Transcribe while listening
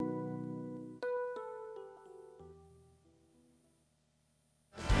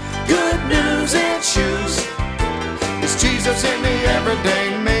news in shoes. It's Jesus in the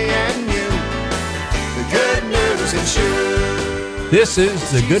everyday me and you. The good news in shoes. This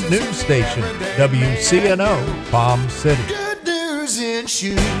is the Good News Station, WCNO, Palm City. Good news in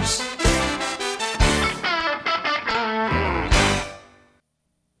shoes.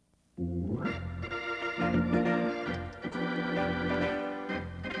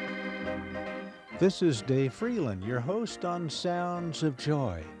 This is Dave Freeland, your host on Sounds of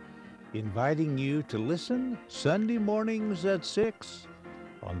Joy, inviting you to listen Sunday mornings at 6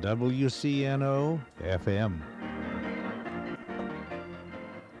 on WCNO FM.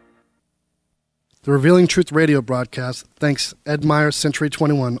 The Revealing Truth radio broadcast thanks Ed Meyer, Century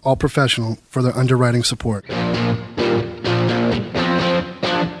 21, All Professional, for their underwriting support.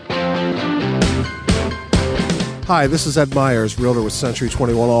 Hi, this is Ed Myers, Realtor with Century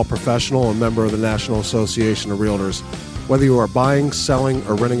 21 All Professional and member of the National Association of Realtors. Whether you are buying, selling,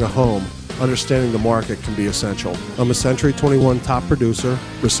 or renting a home, understanding the market can be essential. I'm a Century 21 top producer,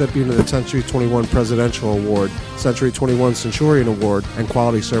 recipient of the Century 21 Presidential Award, Century 21 Centurion Award, and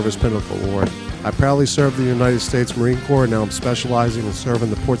Quality Service Pinnacle Award. I proudly served the United States Marine Corps, and now I'm specializing in serving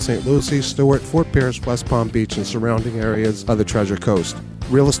the Port St. Lucie, Stewart, Fort Pierce, West Palm Beach, and surrounding areas of the Treasure Coast.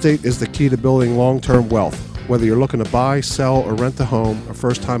 Real estate is the key to building long-term wealth. Whether you're looking to buy, sell, or rent a home, a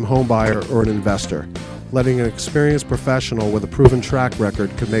first-time home buyer, or an investor, letting an experienced professional with a proven track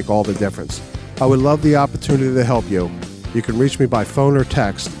record could make all the difference. I would love the opportunity to help you. You can reach me by phone or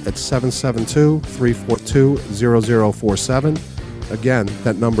text at 772-342-0047. Again,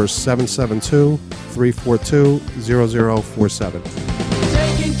 that number is 772-342-0047.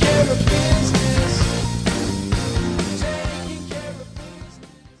 Taking care of business.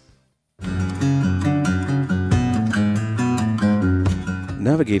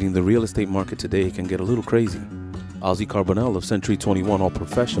 Navigating the real estate market today can get a little crazy. Ozzy Carbonell of Century 21 All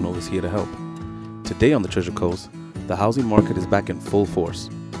Professional is here to help. Today on the Treasure Coast, the housing market is back in full force.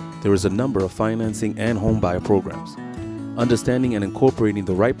 There is a number of financing and home buyer programs. Understanding and incorporating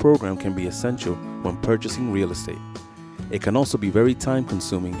the right program can be essential when purchasing real estate. It can also be very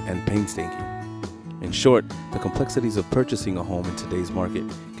time-consuming and painstaking. In short, the complexities of purchasing a home in today's market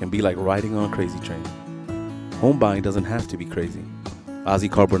can be like riding on a crazy train. Home buying doesn't have to be crazy. Ozzy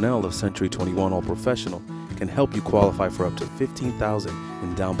Carbonell of Century 21 All Professional can help you qualify for up to $15,000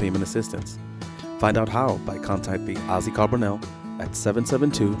 in down payment assistance. Find out how by contacting Ozzy Carbonell at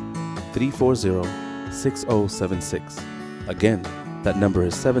 772-340-6076. Again, that number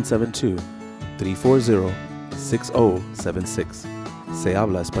is 772-340-6076. Se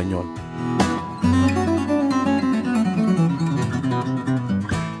habla español.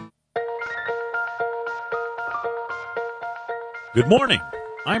 Good morning.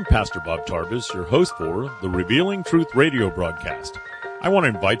 I'm Pastor Bob Tarbus, your host for the Revealing Truth radio broadcast. I want to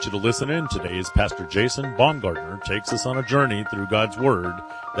invite you to listen in today as Pastor Jason Baumgartner takes us on a journey through God's Word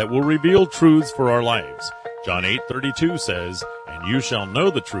that will reveal truths for our lives. John 8:32 says, "And you shall know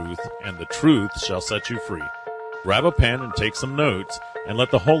the truth, and the truth shall set you free." Grab a pen and take some notes, and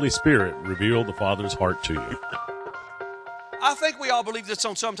let the Holy Spirit reveal the Father's heart to you. I think we all believe this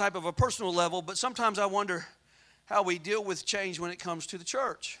on some type of a personal level, but sometimes I wonder how we deal with change when it comes to the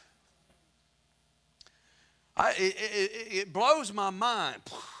church. It blows my mind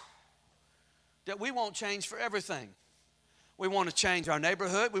that we won't change for everything. We want to change our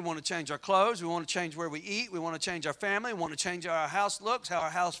neighborhood. We want to change our clothes. We want to change where we eat. We want to change our family. We want to change how our house looks, how our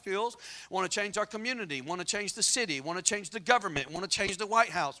house feels. We want to change our community. We want to change the city. We want to change the government. We want to change the White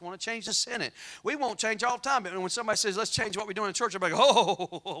House. We want to change the Senate. We won't change all the time. But when somebody says, let's change what we're doing in church, I'm like,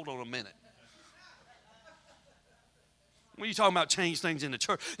 oh, hold on a minute. When you talking about change things in the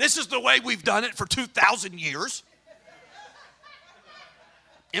church, this is the way we've done it for 2,000 years.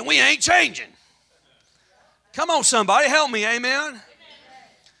 And we ain't changing. Come on, somebody, help me, amen?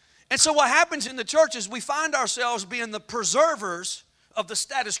 And so what happens in the church is we find ourselves being the preservers of the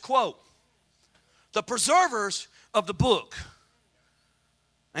status quo. The preservers of the book.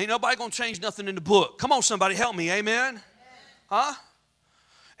 Ain't nobody going to change nothing in the book. Come on, somebody, help me, amen? Huh?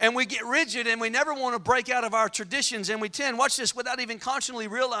 And we get rigid and we never want to break out of our traditions, and we tend, watch this, without even consciously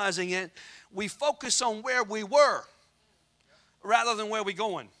realizing it, we focus on where we were rather than where we're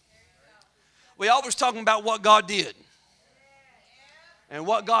going. We always talking about what God did and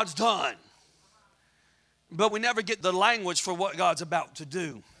what God's done, but we never get the language for what God's about to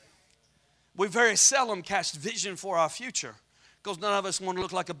do. We very seldom cast vision for our future because none of us want to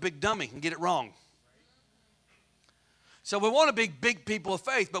look like a big dummy and get it wrong. So we want to be big people of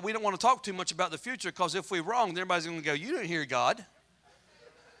faith, but we don't want to talk too much about the future because if we're wrong, then everybody's going to go, you didn't hear God.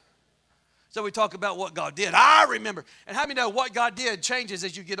 So we talk about what God did. I remember. And how many know what God did changes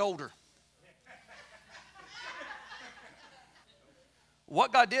as you get older?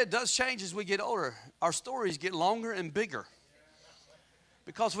 What God did does change as we get older. Our stories get longer and bigger.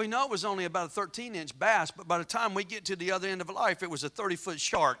 Because we know it was only about a 13-inch bass, but by the time we get to the other end of life, it was a 30-foot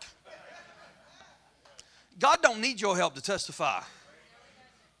shark. God don't need your help to testify.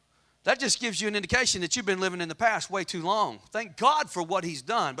 That just gives you an indication that you've been living in the past way too long. Thank God for what he's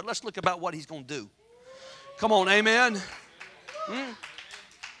done, but let's look about what he's going to do. Come on, amen.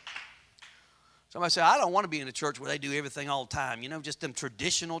 Somebody say, I don't want to be in a church where they do everything all the time. You know, just them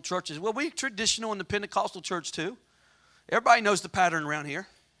traditional churches. Well, we're traditional in the Pentecostal church too. Everybody knows the pattern around here.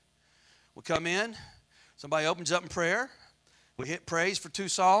 We come in, somebody opens up in prayer. We hit praise for 2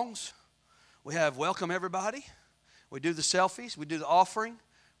 songs. We have welcome everybody. We do the selfies. We do the offering.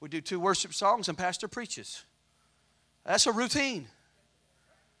 We do 2 worship songs, and pastor preaches. That's a routine.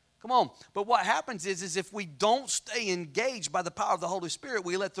 Come on. But what happens is if we don't stay engaged by the power of the Holy Spirit,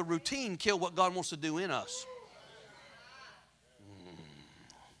 we let the routine kill what God wants to do in us.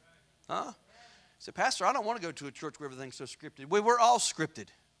 Huh? Say, Pastor, I don't want to go to a church where everything's so scripted. We're all scripted.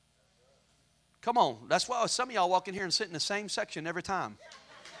 Come on. That's why some of y'all walk in here and sit in the same section every time.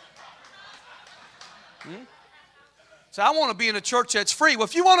 So I want to be in a church that's free. Well,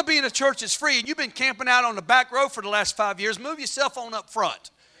 if you want to be in a church that's free and you've been camping out on the back row for the last 5 years, move yourself on up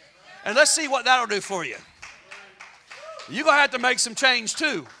front. And let's see what that'll do for you. You're going to have to make some change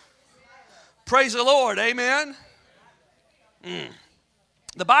too. Praise the Lord. Amen.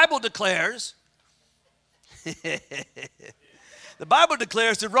 The Bible declares, the Bible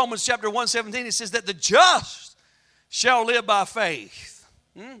declares in Romans chapter 1:17, it says that the just shall live by faith.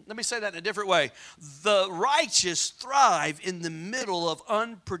 Let me say that in a different way. The righteous thrive in the middle of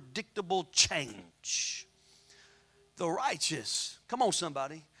unpredictable change. The righteous, come on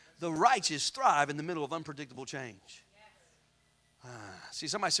somebody, the righteous thrive in the middle of unpredictable change. See,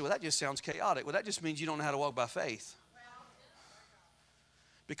 somebody said, well, that just sounds chaotic. Well, that just means you don't know how to walk by faith.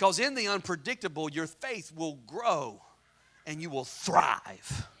 Because in the unpredictable, your faith will grow and you will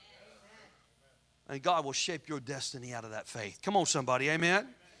thrive. And God will shape your destiny out of that faith. Come on, somebody. Amen?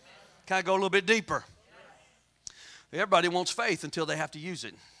 Can I go a little bit deeper? Everybody wants faith until they have to use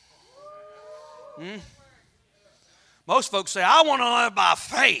it. Most folks say, I want to live by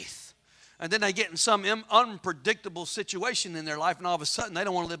faith. And then they get in some unpredictable situation in their life, and all of a sudden they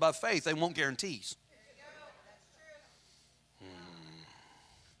don't want to live by faith. They want guarantees.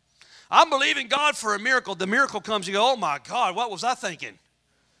 I'm believing God for a miracle. The miracle comes, you go, oh my God, what was I thinking?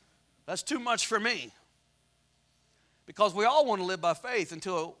 That's too much for me. Because we all want to live by faith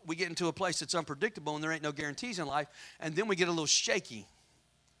until we get into a place that's unpredictable and there ain't no guarantees in life. And then we get a little shaky.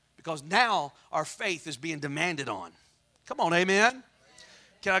 Because now our faith is being demanded on. Come on, amen?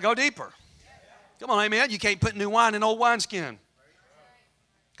 Can I go deeper? Come on, amen? You can't put new wine in old wineskin.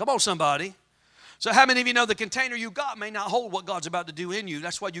 Come on, somebody. So how many of you know the container you got may not hold what God's about to do in you?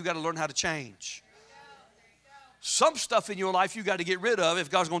 That's why you got to learn how to change. Some stuff in your life you got to get rid of if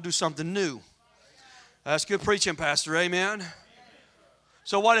God's going to do something new. That's good preaching, Pastor. Amen.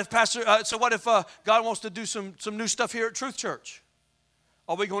 So what if God wants to do some new stuff here at Truth Church?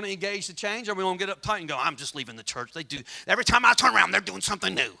 Are we going to engage the change? Or are we going to get uptight and go, I'm just leaving the church. They do every time I turn around, they're doing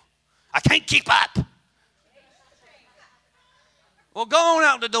something new. I can't keep up. Well, go on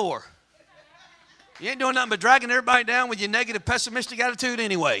out the door. You ain't doing nothing but dragging everybody down with your negative, pessimistic attitude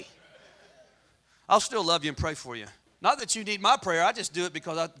anyway. I'll still love you and pray for you. Not that you need my prayer. I just do it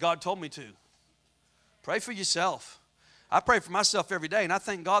because God told me to. Pray for yourself. I pray for myself every day, and I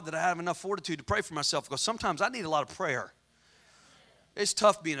thank God that I have enough fortitude to pray for myself because sometimes I need a lot of prayer. It's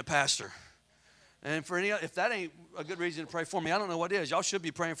tough being a pastor. And if that ain't a good reason to pray for me, I don't know what is. Y'all should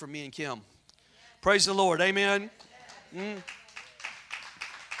be praying for me and Kim. Praise the Lord. Amen. Woo.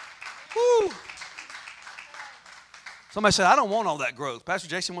 Somebody said, I don't want all that growth. Pastor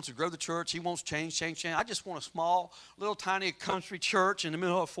Jason wants to grow the church. He wants change. I just want a small, little tiny country church in the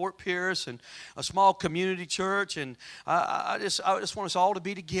middle of Fort Pierce and a small community church. And I just want us all to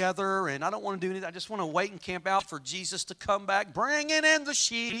be together. And I don't want to do anything. I just want to wait and camp out for Jesus to come back. Bringing in the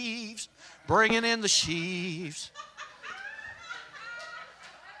sheaves. Bringing in the sheaves.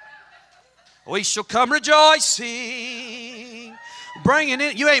 We shall come rejoicing. Bringing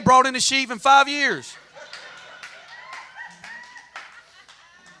in. You ain't brought in a sheaf in 5 years.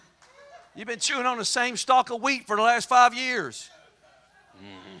 You've been chewing on the same stalk of wheat for the last 5 years.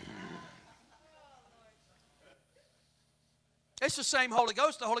 it's the same Holy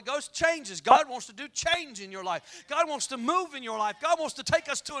Ghost. The Holy Ghost changes. God wants to do change in your life. God wants to move in your life. God wants to take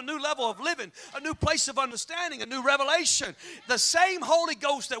us to a new level of living, a new place of understanding, a new revelation. The same Holy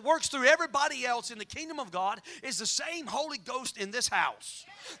Ghost that works through everybody else in the kingdom of God is the same Holy Ghost in this house.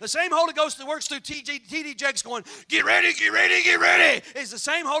 The same Holy Ghost that works through T.D. Jakes going, get ready, get ready, get ready, is the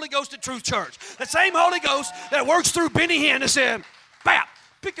same Holy Ghost at Truth Church. The same Holy Ghost that works through Benny Hinn that said, bap,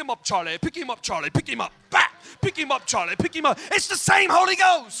 pick him up, Charlie, pick him up, Charlie, pick him up, bap, pick him up, Charlie, pick him up. It's the same Holy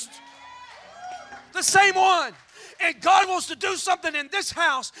Ghost. The same one. And God wants to do something in this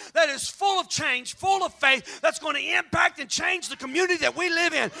house that is full of change, full of faith, that's going to impact and change the community that we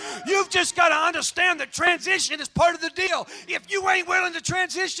live in. You've just got to understand that transition is part of the deal. If you ain't willing to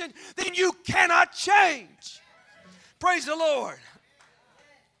transition, then you cannot change. Praise the Lord.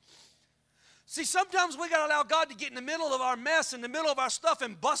 See, sometimes we got to allow God to get in the middle of our mess, in the middle of our stuff,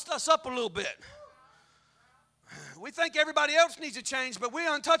 and bust us up a little bit. We think everybody else needs to change, but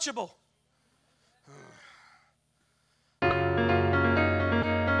we're untouchable.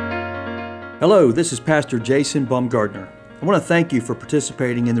 Hello, this is Pastor Jason Baumgartner. I want to thank you for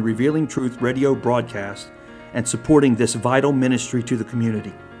participating in the Revealing Truth radio broadcast and supporting this vital ministry to the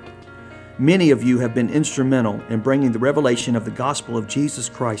community. Many of you have been instrumental in bringing the revelation of the gospel of Jesus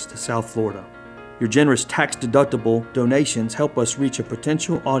Christ to South Florida. Your generous tax-deductible donations help us reach a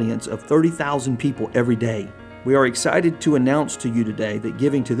potential audience of 30,000 people every day. We are excited to announce to you today that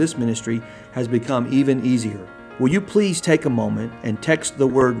giving to this ministry has become even easier. Will you please take a moment and text the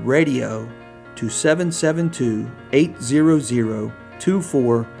word radio to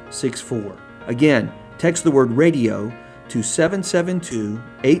 772-800-2464. Again, text the word radio to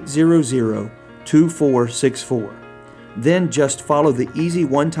 772-800-2464. Then just follow the easy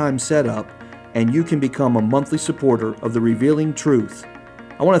one-time setup and you can become a monthly supporter of the Revealing Truth.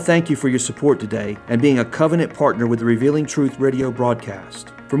 I want to thank you for your support today and being a covenant partner with the Revealing Truth radio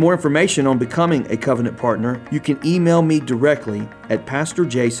broadcast. For more information on becoming a covenant partner, you can email me directly at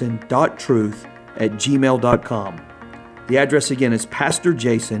pastorjason.truth@gmail.com. The address again is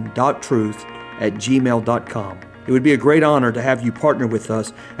pastorjason.truth@gmail.com. It would be a great honor to have you partner with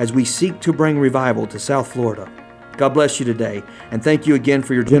us as we seek to bring revival to South Florida. God bless you today, and thank you again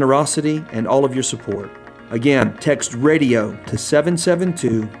for your generosity and all of your support. Again, text radio to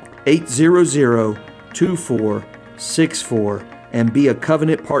 772-800-2464 and be a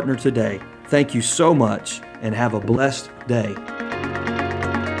covenant partner today. Thank you so much and have a blessed day.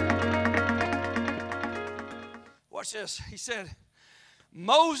 Watch this. He said,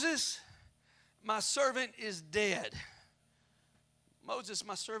 Moses, my servant, is dead. Moses,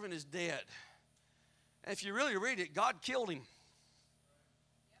 my servant, is dead. And if you really read it, God killed him.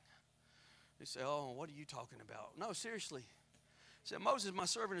 You say, oh, what are you talking about? No, seriously. He said, Moses, my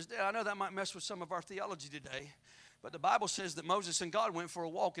servant, is dead. I know that might mess with some of our theology today. But the Bible says that Moses and God went for a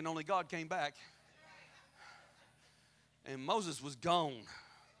walk and only God came back. And Moses was gone.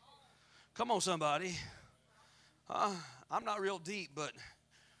 Come on, somebody. I'm not real deep, but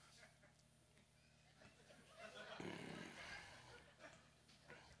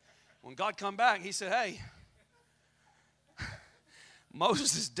when God come back, he said, hey,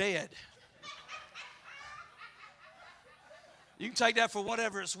 Moses is dead. You can take that for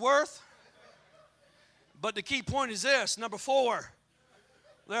whatever it's worth. But the key point is this, number 4.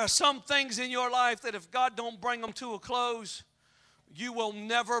 There are some things in your life that if God don't bring them to a close, you will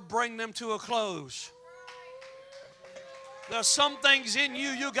never bring them to a close. There are some things in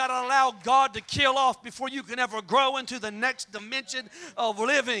you got to allow God to kill off before you can ever grow into the next dimension of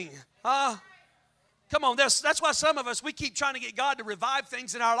living. Come on, that's why some of us, we keep trying to get God to revive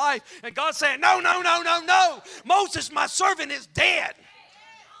things in our life. And God's saying, no. Moses, my servant, is dead.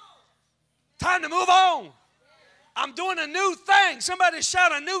 Time to move on. I'm doing a new thing. Somebody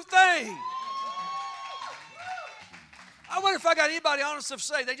shout a new thing. I wonder if I got anybody honest enough to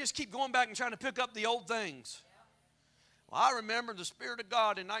say they just keep going back and trying to pick up the old things. Well, I remember the Spirit of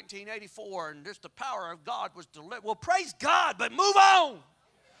God in 1984 and just the power of God was delivered. Well, praise God, but move on.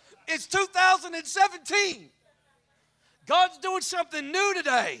 It's 2017. God's doing something new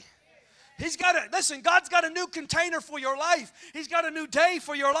today. God's got a new container for your life. He's got a new day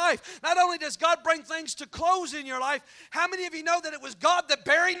for your life. Not only does God bring things to close in your life, how many of you know that it was God that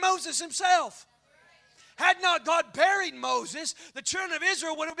buried Moses himself? Had not God buried Moses, the children of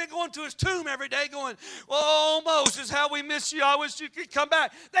Israel would have been going to his tomb every day going, oh, Moses, how we miss you. I wish you could come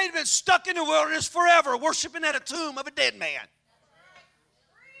back. They'd have been stuck in the wilderness forever, worshiping at a tomb of a dead man.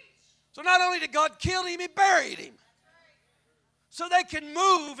 So not only did God kill him, he buried him. So they can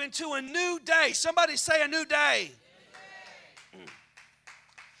move into a new day. Somebody say a new day.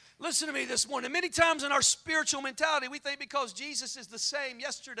 Listen to me this morning. Many times in our spiritual mentality, we think because Jesus is the same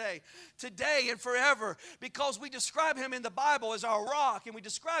yesterday, today, and forever, because we describe him in the Bible as our rock, and we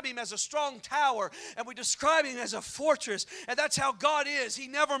describe him as a strong tower, and we describe him as a fortress, and that's how God is. He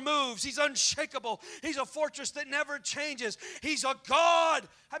never moves. He's unshakable. He's a fortress that never changes. He's a God.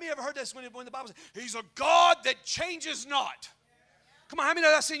 Have you ever heard this when the Bible says, he's a God that changes not? Come on, how many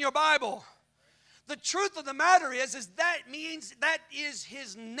know that's in your Bible? The truth of the matter is that means that is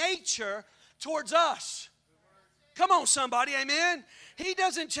his nature towards us. Come on, somebody, amen? He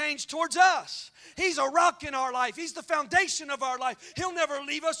doesn't change towards us. He's a rock in our life. He's the foundation of our life. He'll never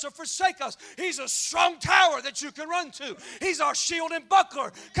leave us or forsake us. He's a strong tower that you can run to. He's our shield and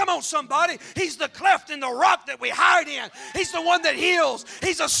buckler. Come on, somebody. He's the cleft in the rock that we hide in. He's the one that heals.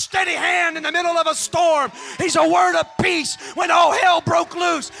 He's a steady hand in the middle of a storm. He's a word of peace when all hell broke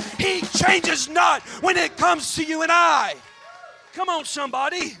loose. He changes not when it comes to you and I. Come on,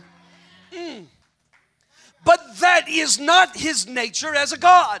 somebody. But that is not his nature as a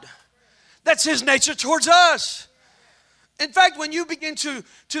God. That's his nature towards us. In fact, when you begin to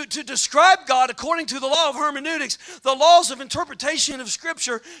describe God according to the law of hermeneutics, the laws of interpretation of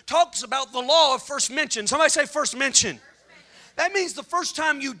Scripture talks about the law of first mention. Somebody say first mention. That means the first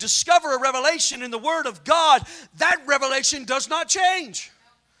time you discover a revelation in the Word of God, that revelation does not change.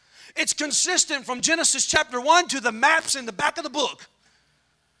 It's consistent from Genesis chapter 1 to the maps in the back of the book.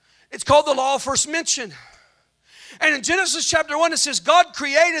 It's called the law of first mention. And in Genesis chapter 1 it says God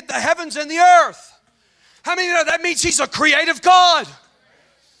created the heavens and the earth. How many know that means he's a creative God?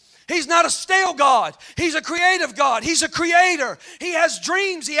 He's not a stale God. He's a creative God. He's a creator. He has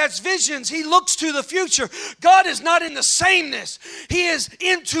dreams. He has visions. He looks to the future. God is not in the sameness. He is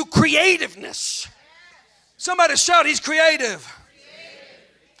into creativeness. Somebody shout, he's creative.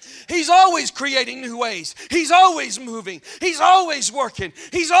 He's always creating new ways. He's always moving. He's always working.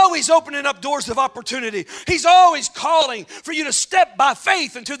 He's always opening up doors of opportunity. He's always calling for you to step by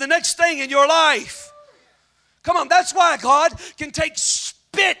faith into the next thing in your life. Come on, that's why God can take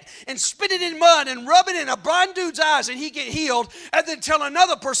spit and spit it in mud and rub it in a blind dude's eyes and he get healed, and then tell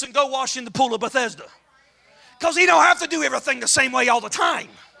another person, go wash in the pool of Bethesda. Because he don't have to do everything the same way all the time.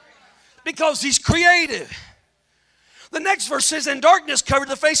 Because he's creative. The next verse says, and darkness covered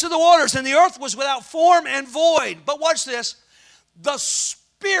the face of the waters, and the earth was without form and void. But watch this. The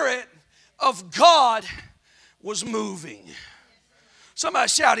Spirit of God was moving. Somebody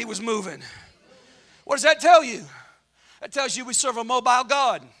shout, he was moving. What does that tell you? That tells you we serve a mobile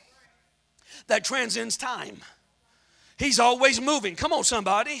God that transcends time. He's always moving. Come on,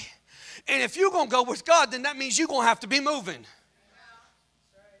 somebody. And if you're going to go with God, then that means you're going to have to be moving.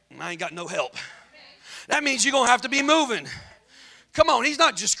 I ain't got no help. That means you're going to have to be moving. Come on, he's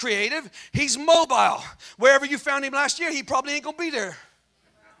not just creative. He's mobile. Wherever you found him last year, he probably ain't going to be there.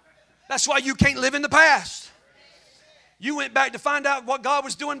 That's why you can't live in the past. You went back to find out what God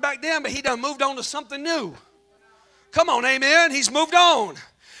was doing back then, but he done moved on to something new. Come on, amen. He's moved on.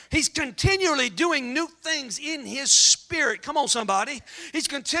 He's continually doing new things in his Spirit. Come on, somebody. He's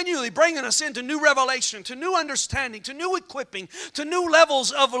continually bringing us into new revelation, to new understanding, to new equipping, to new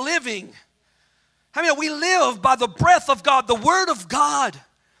levels of living. I mean, we live by the breath of God, the Word of God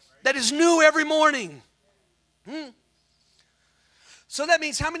that is new every morning. So that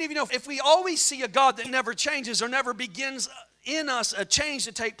means, how many of you know, if we always see a God that never changes or never begins in us a change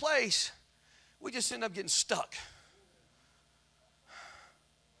to take place, we just end up getting stuck.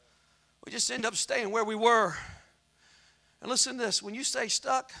 We just end up staying where we were. And listen to this, when you stay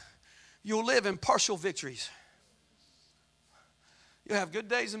stuck, you'll live in partial victories. You'll have good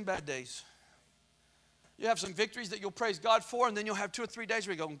days and bad days. You have some victories that you'll praise God for, and then you'll have 2 or 3 days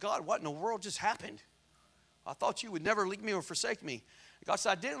where you go, God, what in the world just happened? I thought you would never leave me or forsake me. God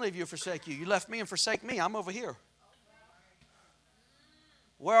said, I didn't leave you or forsake you. You left me and forsake me. I'm over here.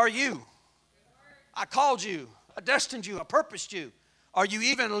 Where are you? I called you. I destined you. I purposed you. Are you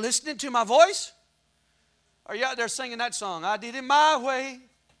even listening to my voice? Are you out there singing that song? I did it my way.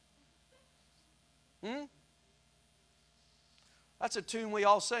 That's a tune we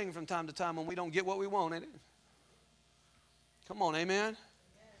all sing from time to time when we don't get what we want, ain't it? Come on, amen?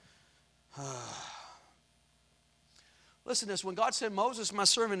 Listen to this. When God said, Moses, my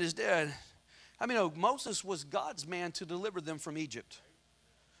servant, is dead, I mean, Moses was God's man to deliver them from Egypt.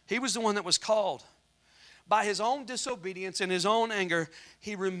 He was the one that was called. By his own disobedience and his own anger,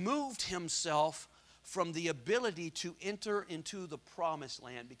 he removed himself from the ability to enter into the promised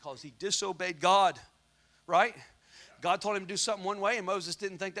land because he disobeyed God, right? God told him to do something one way, and Moses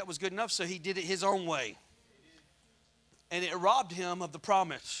didn't think that was good enough, so he did it his own way. And it robbed him of the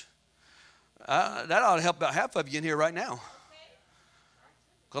promise. That ought to help about half of you in here right now.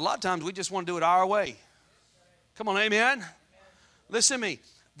 Because a lot of times we just want to do it our way. Come on, amen? Listen to me.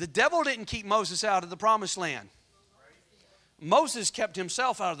 The devil didn't keep Moses out of the promised land. Moses kept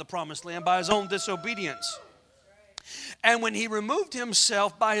himself out of the promised land by his own disobedience. And when he removed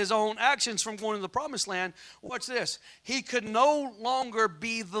himself by his own actions from going to the promised land, watch this. He could no longer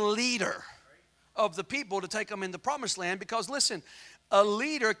be the leader of the people to take them in the promised land, because listen, a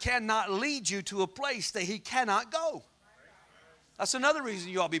leader cannot lead you to a place that he cannot go. That's another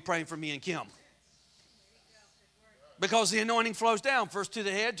reason you all be praying for me and Kim. Because the anointing flows down, first to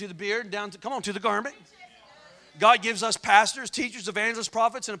the head, to the beard, and down to, come on, to the garment. God gives us pastors, teachers, evangelists,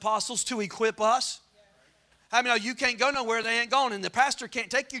 prophets, and apostles to equip us. I mean, you can't go nowhere they ain't gone, and the pastor can't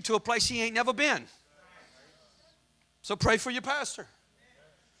take you to a place he ain't never been. So pray for your pastor.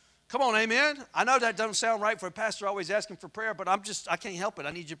 Come on, amen. I know that doesn't sound right for a pastor always asking for prayer, but I can't help it.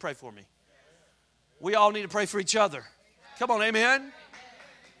 I need you to pray for me. We all need to pray for each other. Come on, amen.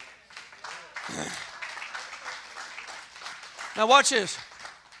 Now watch this.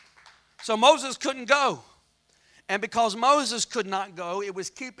 So Moses couldn't go. And because Moses could not go, it was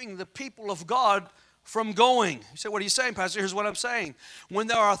keeping the people of God from going. You say, what are you saying, Pastor? Here's what I'm saying. When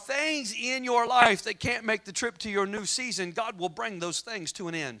there are things in your life that can't make the trip to your new season, God will bring those things to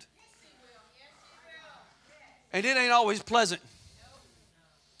an end. And it ain't always pleasant.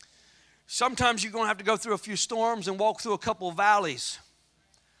 Sometimes you're going to have to go through a few storms and walk through a couple of valleys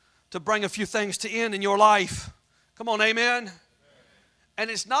to bring a few things to end in your life. Come on, amen. And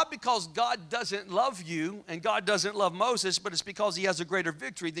it's not because God doesn't love you and God doesn't love Moses, but it's because he has a greater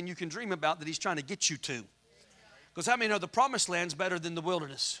victory than you can dream about that he's trying to get you to. Because how many know the promised land's better than the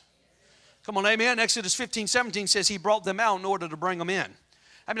wilderness? Come on, amen. Exodus 15:17 says he brought them out in order to bring them in.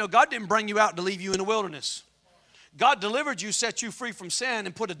 I mean, God didn't bring you out to leave you in the wilderness. God delivered you, set you free from sin,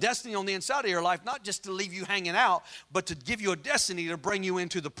 and put a destiny on the inside of your life, not just to leave you hanging out, but to give you a destiny to bring you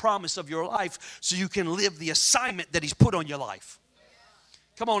into the promise of your life so you can live the assignment that he's put on your life.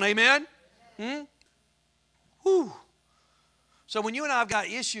 Come on, amen? Whew. So when you and I have got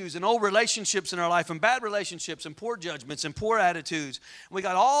issues and old relationships in our life and bad relationships and poor judgments and poor attitudes, and we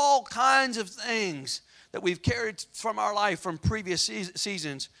got all kinds of things that we've carried from our life from previous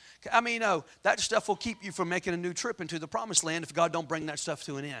seasons, I mean, that stuff will keep you from making a new trip into the promised land if God don't bring that stuff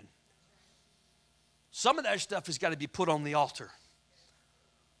to an end. Some of that stuff has got to be put on the altar.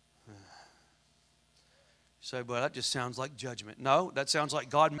 So, well, that just sounds like judgment. No, that sounds like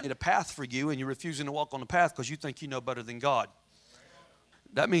God made a path for you and you're refusing to walk on the path because you think you know better than God.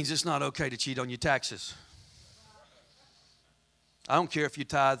 That means it's not okay to cheat on your taxes. I don't care if you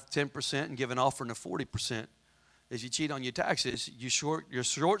tithe 10% and give an offering of 40%. If you cheat on your taxes, you're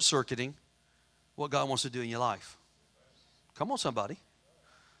short-circuiting what God wants to do in your life. Come on, somebody.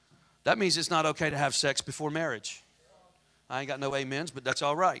 That means it's not okay to have sex before marriage. I ain't got no amens, but that's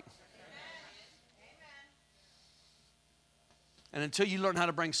all right. And until you learn how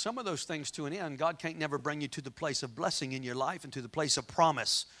to bring some of those things to an end, God can't never bring you to the place of blessing in your life and to the place of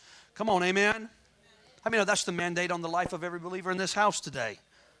promise. Come on, amen? I mean, that's the mandate on the life of every believer in this house today.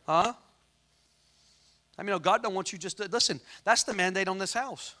 Huh? I mean, God don't want you just to, listen, that's the mandate on this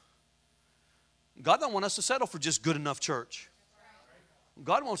house. God don't want us to settle for just good enough church.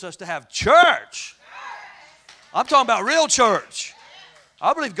 God wants us to have church. I'm talking about real church.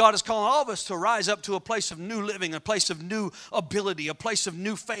 I believe God is calling all of us to rise up to a place of new living, a place of new ability, a place of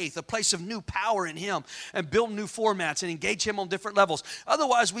new faith, a place of new power in Him, and build new formats and engage Him on different levels.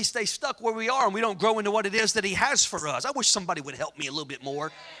 Otherwise, we stay stuck where we are and we don't grow into what it is that He has for us. I wish somebody would help me a little bit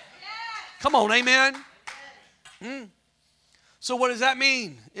more. Come on, amen? So what does that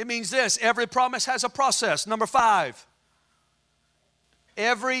mean? It means this: every promise has a process. Number 5,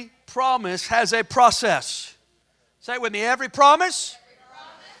 every promise has a process. Say it with me. Every promise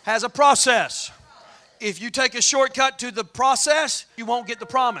has a process. If you take a shortcut to the process, you won't get the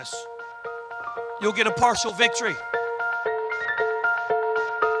promise. You'll get a partial victory.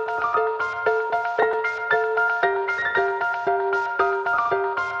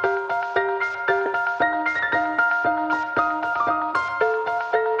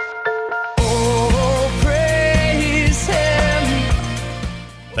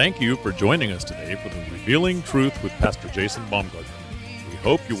 Thank you for joining us today for the Revealing Truth with Pastor Jason Baumgartner. We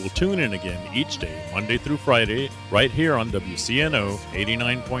hope you will tune in again each day, Monday through Friday, right here on WCNO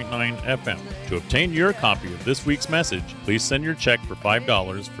 89.9 FM. To obtain your copy of this week's message, please send your check for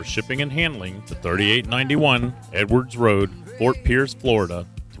 $5 for shipping and handling to 3891 Edwards Road, Fort Pierce, Florida,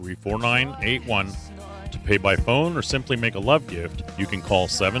 34981. To pay by phone or simply make a love gift, you can call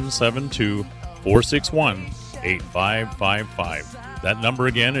 772-461-8555. That number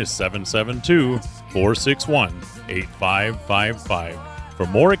again is 772-461-8555. For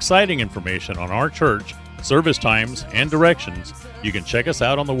more exciting information on our church, service times, and directions, you can check us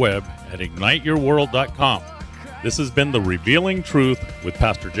out on the web at igniteyourworld.com. This has been The Revealing Truth with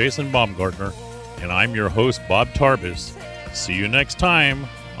Pastor Jason Baumgartner, and I'm your host, Bob Tarbis. See you next time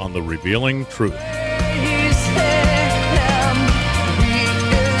on The Revealing Truth.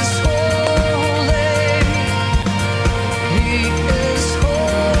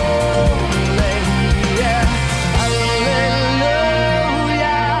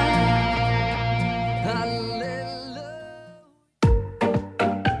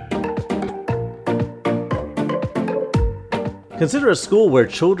 Consider a school where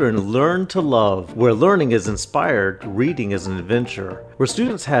children learn to love, where learning is inspired, reading is an adventure, where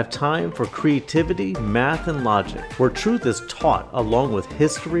students have time for creativity, math, and logic, where truth is taught along with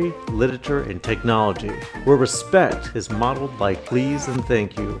history, literature, and technology, where respect is modeled like please and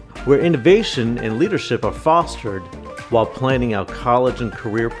thank you, where innovation and leadership are fostered while planning out college and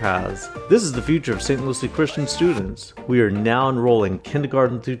career paths. This is the future of St. Lucie Christian students. We are now enrolling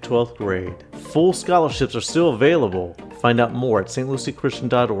kindergarten through 12th grade. Full scholarships are still available. Find out more at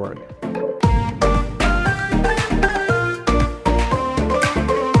stluciechristian.org.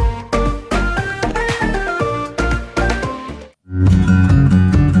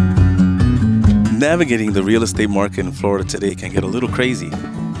 Navigating the real estate market in Florida today can get a little crazy.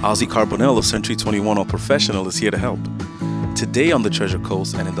 Ozzy Carbonell of Century 21 All Professional is here to help. Today on the Treasure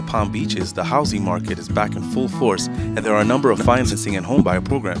Coast and in the Palm Beaches, the housing market is back in full force, and there are a number of financing and homebuyer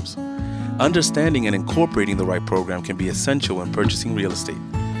programs. Understanding and incorporating the right program can be essential when purchasing real estate.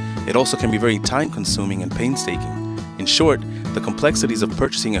 It also can be very time-consuming and painstaking. In short, the complexities of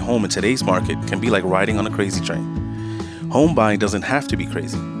purchasing a home in today's market can be like riding on a crazy train. Home buying doesn't have to be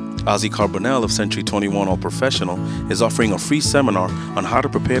crazy. Ozzy Carbonell of Century 21 All Professional is offering a free seminar on how to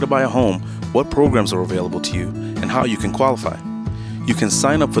prepare to buy a home, what programs are available to you, and how you can qualify. You can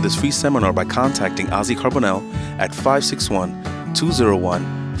sign up for this free seminar by contacting Ozzy Carbonell at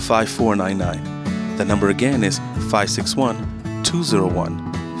 561-201-5499. The number again is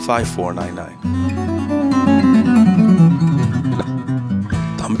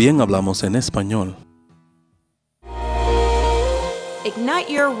 561-201-5499. También hablamos en español. Ignite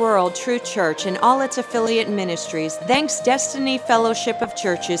Your World True Church and all its affiliate ministries thanks Destiny Fellowship of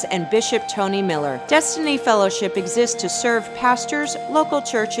Churches and Bishop Tony Miller. Destiny Fellowship exists to serve pastors, local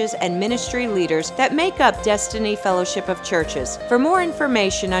churches, and ministry leaders that make up Destiny Fellowship of Churches. For more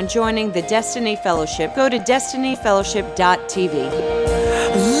information on joining the Destiny Fellowship, go to destinyfellowship.tv.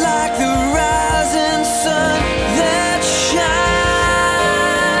 Like the rising sun.